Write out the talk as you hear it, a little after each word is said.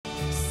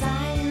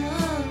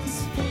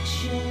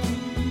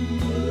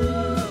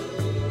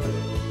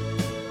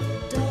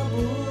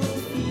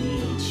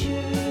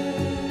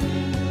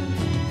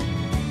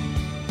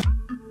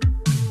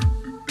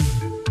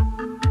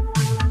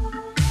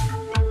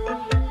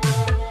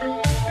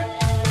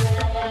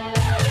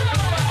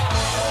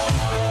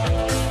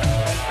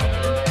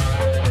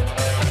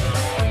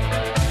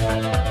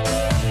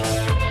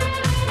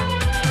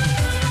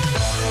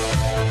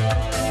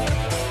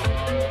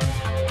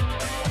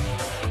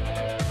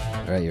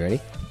All right, you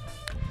ready?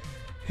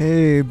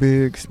 Hey,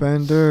 big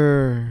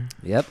spender.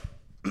 Yep.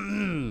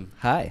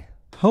 Hi.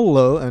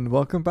 Hello, and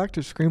welcome back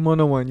to Scream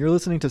 101. You're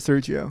listening to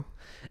Sergio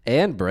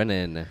And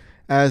Brennan.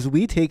 as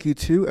we take you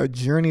to a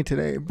journey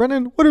today.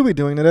 Brennan, what are we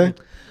doing today?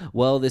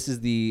 Well, this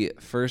is the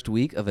first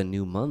week of a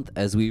new month.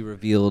 As we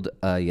revealed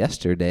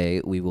yesterday,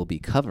 we will be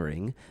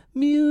covering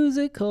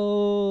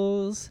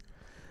musicals.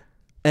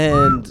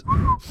 And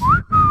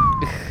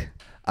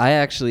I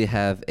actually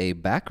have a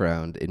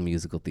background in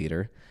musical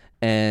theater.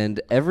 And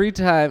every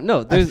time...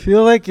 I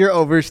feel like you're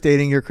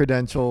overstating your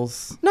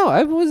credentials. No,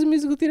 I was in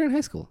musical theater in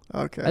high school.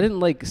 Okay. I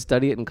didn't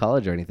study it in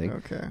college or anything.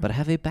 Okay. But I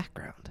have a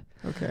background.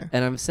 Okay.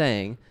 And I'm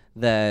saying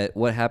that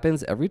what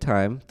happens every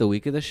time the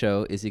week of the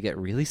show is you get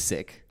really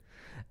sick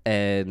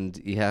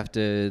and you have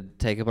to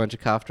take a bunch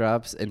of cough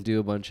drops and do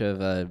a bunch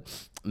of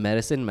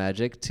medicine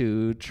magic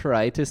to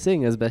try to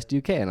sing as best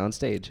you can on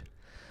stage.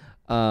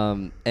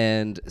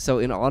 And so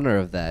in honor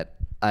of that,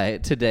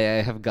 today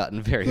I have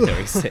gotten very,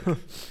 very sick.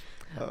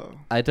 Oh.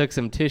 I took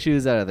some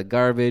tissues out of the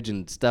garbage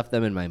and stuffed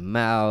them in my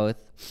mouth.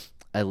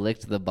 I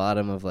licked the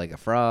bottom of like a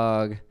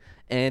frog.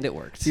 And it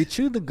worked. You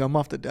chewed the gum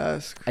off the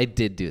desk. I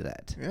did do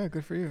that. Yeah,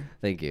 good for you.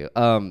 Thank you.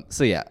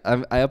 So yeah,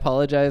 I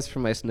apologize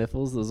for my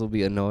sniffles. Those will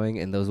be annoying,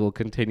 and those will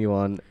continue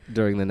on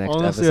during the next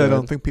Honestly, episode. I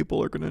don't think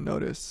people are going to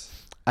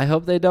notice. I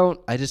hope they don't.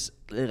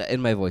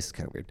 And my voice is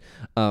kind of weird.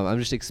 I'm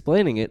just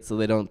explaining it so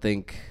they don't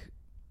think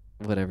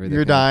whatever.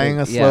 You're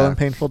dying a slow and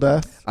painful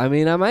death? I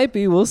mean, I might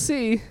be. We'll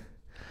see.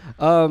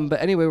 But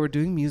anyway, we're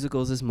doing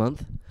musicals this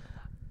month.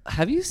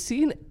 Have you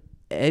seen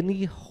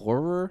any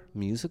horror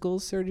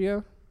musicals,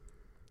 Sergio?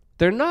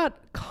 They're not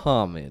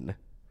common.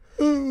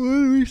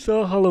 We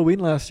saw Halloween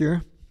last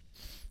year.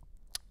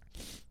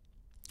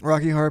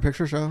 Rocky Horror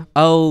Picture Show.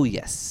 Oh,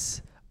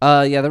 yes.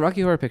 Yeah, the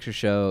Rocky Horror Picture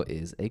Show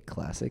is a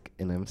classic,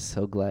 and I'm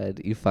so glad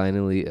you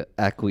finally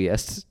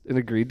acquiesced and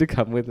agreed to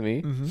come with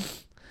me.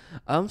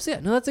 Mm-hmm. So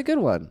yeah, no, that's a good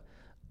one.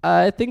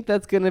 I think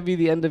that's going to be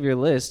the end of your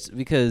list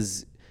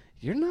because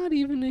you're not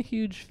even a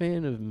huge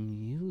fan of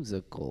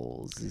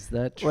musicals. Is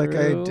that true? Like,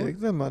 I dig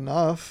them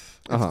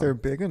enough if they're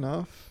big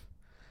enough.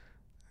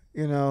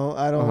 You know,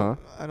 I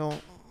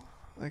don't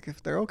like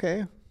if they're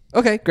okay.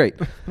 Okay, great.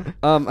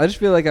 I just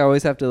feel like I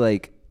always have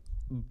to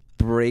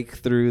break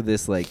through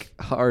this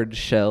hard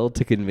shell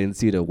to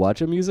convince you to watch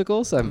a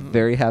musical. So I'm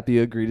very happy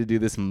you agreed to do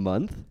this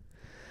month.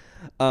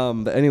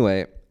 But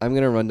anyway, I'm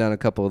going to run down a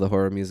couple of the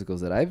horror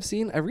musicals that I've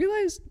seen. I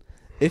realized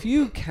if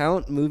you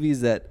count movies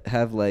that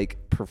have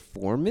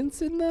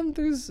performance in them,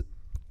 there's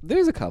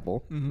a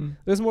couple. Mm-hmm.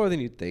 There's more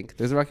than you'd think.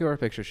 There's a Rocky Horror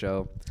Picture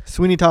Show.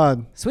 Sweeney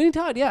Todd. Sweeney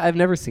Todd, yeah. I've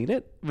never seen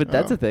it, but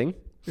that's a thing.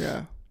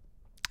 Yeah.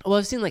 Well,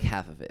 I've seen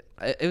half of it.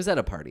 It was at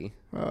a party.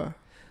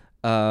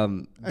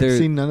 I've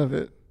seen none of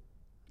it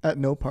at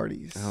no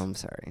parties. Oh, I'm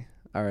sorry.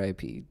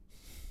 R.I.P.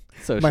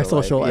 My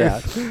social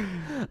life.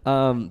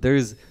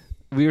 Yeah.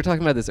 We were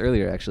talking about this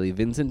earlier, actually.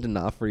 Vincent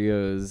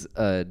D'Onofrio's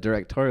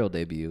directorial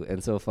debut,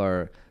 and so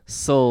far,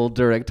 sole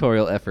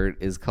directorial effort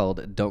is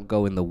called Don't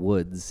Go in the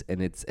Woods,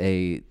 and it's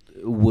a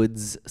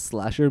woods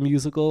slasher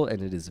musical,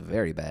 and it is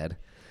very bad.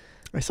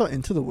 I saw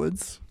Into the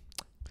Woods.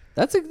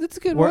 That's a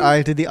good one. Where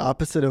I did the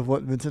opposite of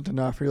what Vincent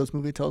D'Onofrio's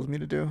movie tells me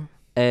to do.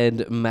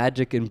 And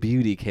Magic and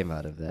Beauty came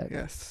out of that.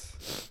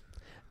 Yes.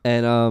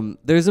 And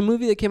there's a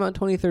movie that came out in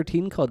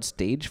 2013 called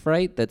Stage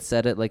Fright that's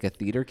set at a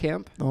theater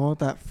camp. Oh,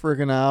 that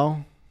friggin'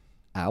 owl.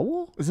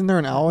 Owl? Isn't there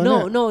an owl in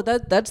it? No,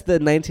 that's the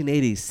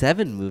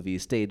 1987 movie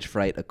Stage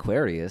Fright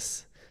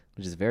Aquarius,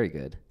 which is very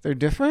good. They're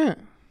different?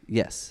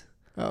 Yes.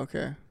 Oh,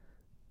 okay.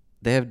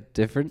 They have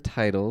different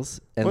titles.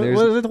 And what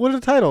are the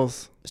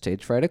titles?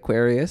 Stage Fright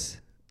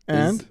Aquarius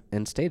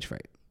and Stage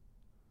Fright.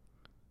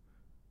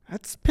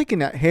 That's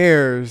picking at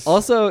hairs.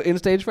 Also, in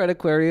Stage Fright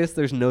Aquarius,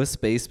 there's no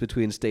space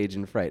between stage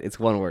and fright. It's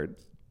one word.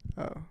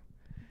 Oh.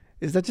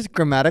 Is that just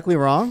grammatically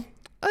wrong?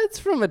 It's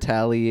from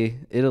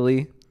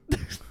Italy.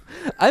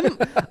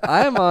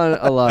 I'm on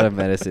a lot of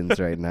medicines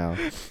right now.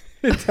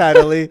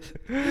 Italy.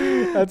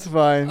 That's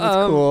fine.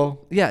 That's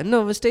cool. Yeah,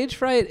 no, Stage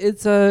Fright,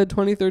 it's a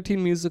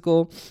 2013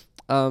 musical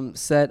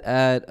set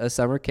at a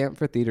summer camp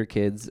for theater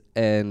kids,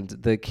 and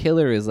the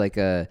killer is like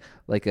a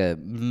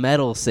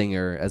metal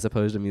singer as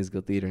opposed to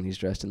musical theater, and he's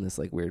dressed in this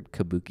weird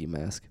kabuki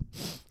mask.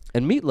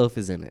 And Meatloaf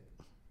is in it.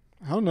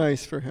 How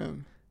nice for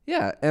him.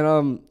 Yeah,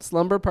 and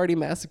Slumber Party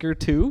Massacre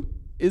 2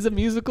 is a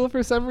musical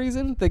for some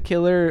reason. The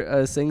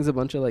killer sings a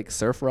bunch of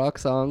surf rock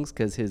songs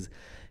because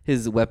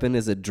his weapon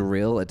is a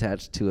drill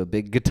attached to a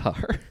big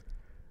guitar.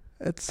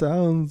 It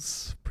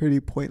sounds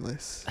pretty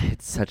pointless.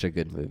 It's such a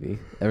good movie.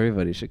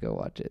 Everybody should go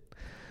watch it.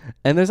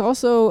 And there's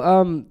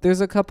also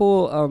there's a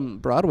couple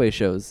Broadway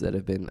shows that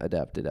have been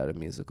adapted out of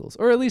musicals,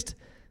 or at least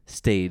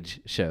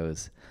stage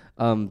shows.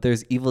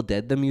 There's Evil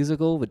Dead the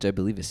musical, which I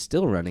believe is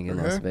still running in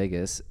Las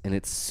Vegas, and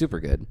it's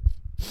super good.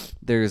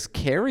 There's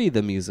Carrie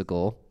the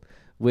musical,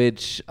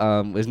 which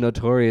was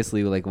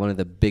notoriously one of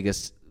the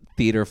biggest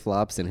theater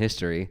flops in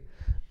history.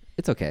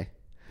 It's okay.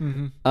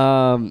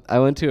 Mm-hmm. I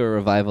went to a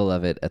revival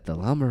of it at the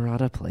La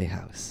Mirada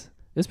Playhouse.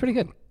 It was pretty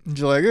good. Did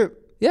you like it?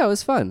 Yeah, it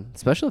was fun.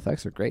 Special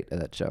effects were great at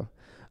that show.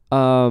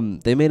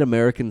 They made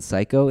American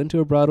Psycho into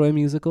a Broadway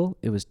musical.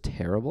 It was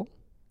terrible.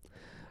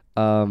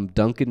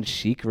 Duncan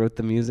Sheik wrote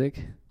the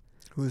music.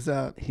 Who's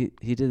that?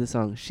 He did the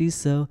song "She's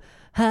So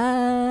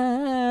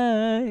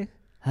High,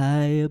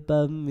 High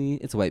Above Me."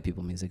 It's white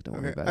people music.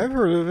 Don't worry about it. I've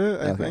heard of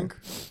it. I think.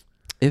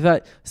 If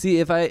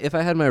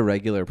I had my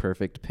regular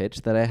perfect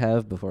pitch that I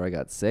have before I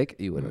got sick,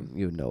 you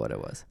would know what it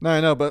was. No, I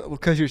know, but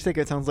because you're sick,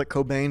 it sounds like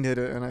Cobain did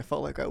it, and I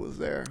felt like I was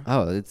there.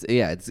 Oh,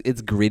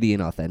 it's gritty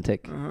and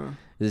authentic.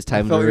 It's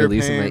time to felt your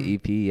release my pain.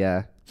 EP.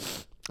 Yeah.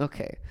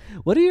 Okay.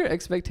 What are your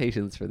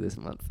expectations for this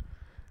month?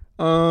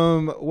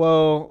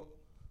 Well,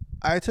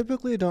 I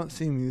typically don't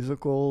see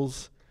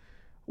musicals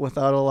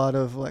without a lot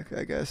of, like,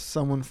 I guess,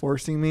 someone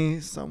forcing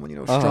me, someone,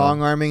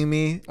 strong arming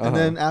me. And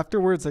then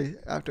afterwards,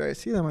 after I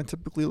see them, I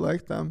typically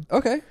like them.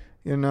 Okay.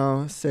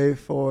 Save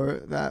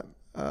for that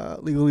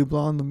Legally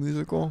Blonde, the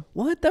musical.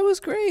 What? That was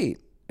great.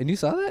 And you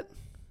saw that?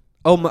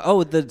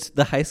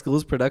 The high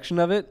school's production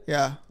of it?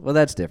 Yeah. Well,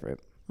 that's different.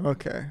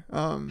 Okay.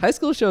 High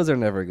school shows are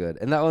never good,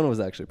 and that one was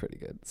actually pretty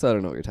good. So I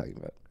don't know what you're talking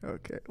about.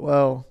 Okay.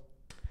 Well,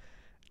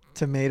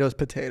 tomatoes,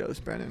 potatoes,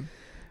 Brennan.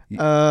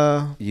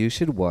 You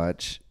should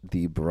watch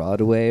the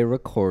Broadway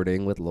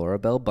recording with Laura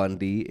Bell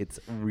Bundy. It's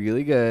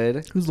really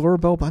good. Who's Laura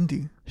Bell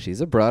Bundy?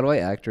 She's a Broadway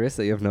actress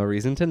that you have no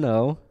reason to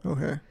know.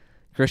 Okay.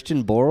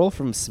 Christian Borle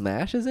from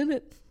Smash is in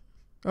it.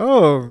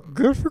 Oh,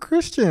 good for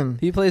Christian.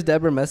 He plays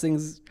Deborah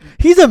Messing's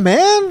He's a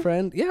man?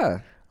 friend. Yeah.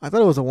 I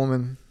thought it was a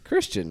woman.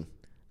 Christian.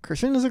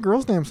 Christian is a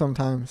girl's name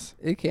sometimes.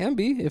 It can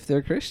be if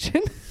they're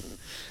Christian.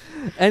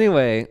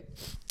 Anyway,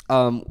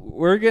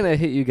 we're going to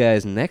hit you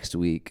guys next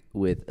week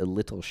with a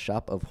Little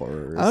Shop of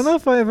Horrors. I don't know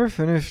if I ever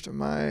finished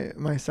my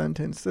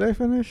sentence. Did I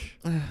finish?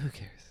 Who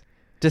cares?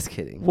 Just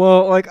kidding.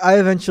 Well, I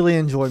eventually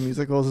enjoy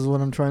musicals is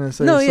what I'm trying to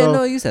say. No,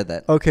 you said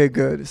that. Okay,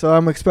 good. So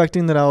I'm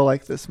expecting that I'll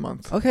like this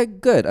month. Okay,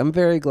 good. I'm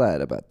very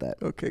glad about that.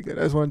 Okay, good.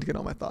 I just wanted to get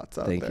all my thoughts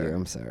out there. Thank you.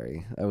 I'm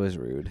sorry. I was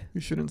rude.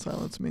 You shouldn't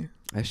silence me.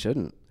 I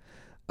shouldn't.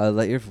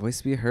 Let your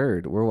voice be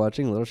heard. We're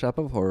watching Little Shop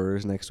of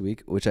Horrors next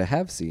week, which I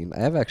have seen.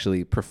 I have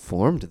actually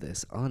performed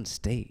this on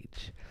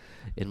stage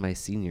in my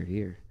senior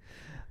year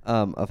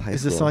of high school.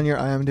 Is this on your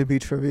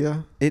IMDb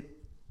trivia? It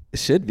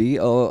should be.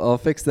 I'll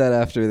fix that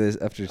after today.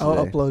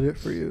 I'll upload it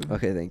for you.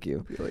 Okay, thank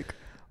you. It'll be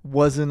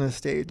wasn't a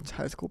staged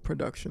high school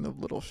production of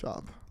Little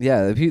Shop.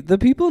 Yeah, the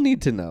people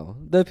need to know.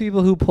 The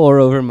people who pore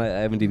over my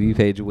IMDb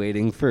page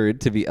waiting for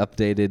it to be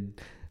updated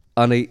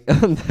on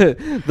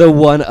the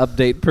one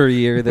update per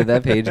year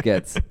that page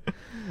gets.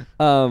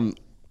 But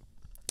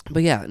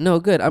yeah, no,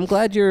 good. I'm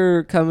glad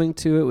you're coming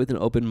to it with an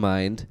open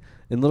mind.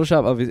 In Little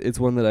Shop, obviously, it's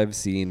one that I've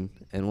seen,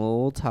 and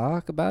we'll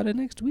talk about it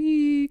next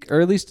week, or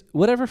at least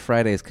whatever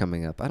Friday is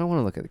coming up. I don't want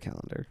to look at the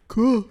calendar.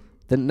 Cool.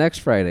 The next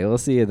Friday, we'll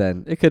see you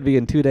then. It could be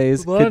in 2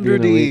 days. Could be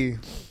in a week.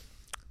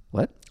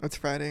 What? It's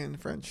Friday in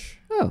French.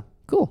 Oh,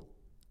 cool.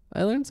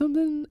 I learned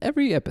something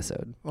every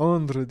episode.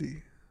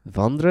 Vendredi.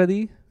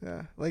 Vendredi?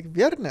 Yeah, like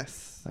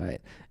viernes. All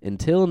right.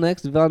 Until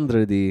next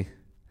Vendredi,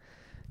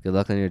 good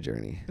luck on your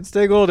journey. And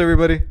stay gold,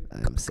 everybody.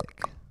 I'm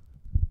sick.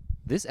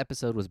 This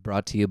episode was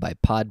brought to you by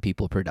Pod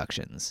People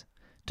Productions.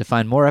 To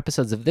find more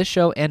episodes of this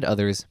show and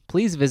others,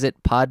 please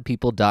visit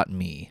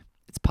podpeople.me.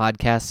 It's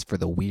podcasts for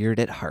the weird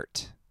at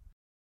heart.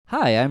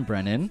 Hi, I'm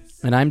Brennan.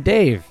 And I'm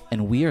Dave.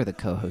 And we are the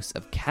co-hosts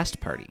of Cast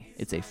Party.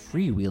 It's a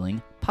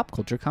freewheeling pop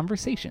culture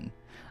conversation.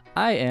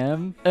 I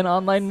am an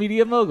online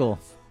media mogul.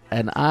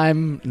 And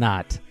I'm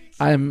not.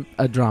 I'm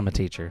a drama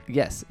teacher.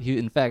 Yes,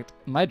 in fact,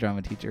 my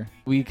drama teacher.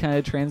 We kind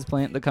of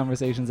transplant the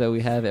conversations that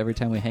we have every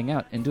time we hang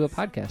out into a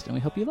podcast, and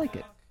we hope you like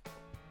it.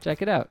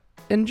 Check it out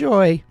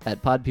Enjoy.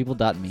 at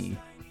podpeople.me.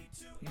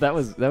 That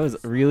was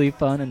really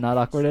fun and not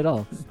awkward at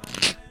all.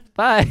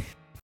 Bye.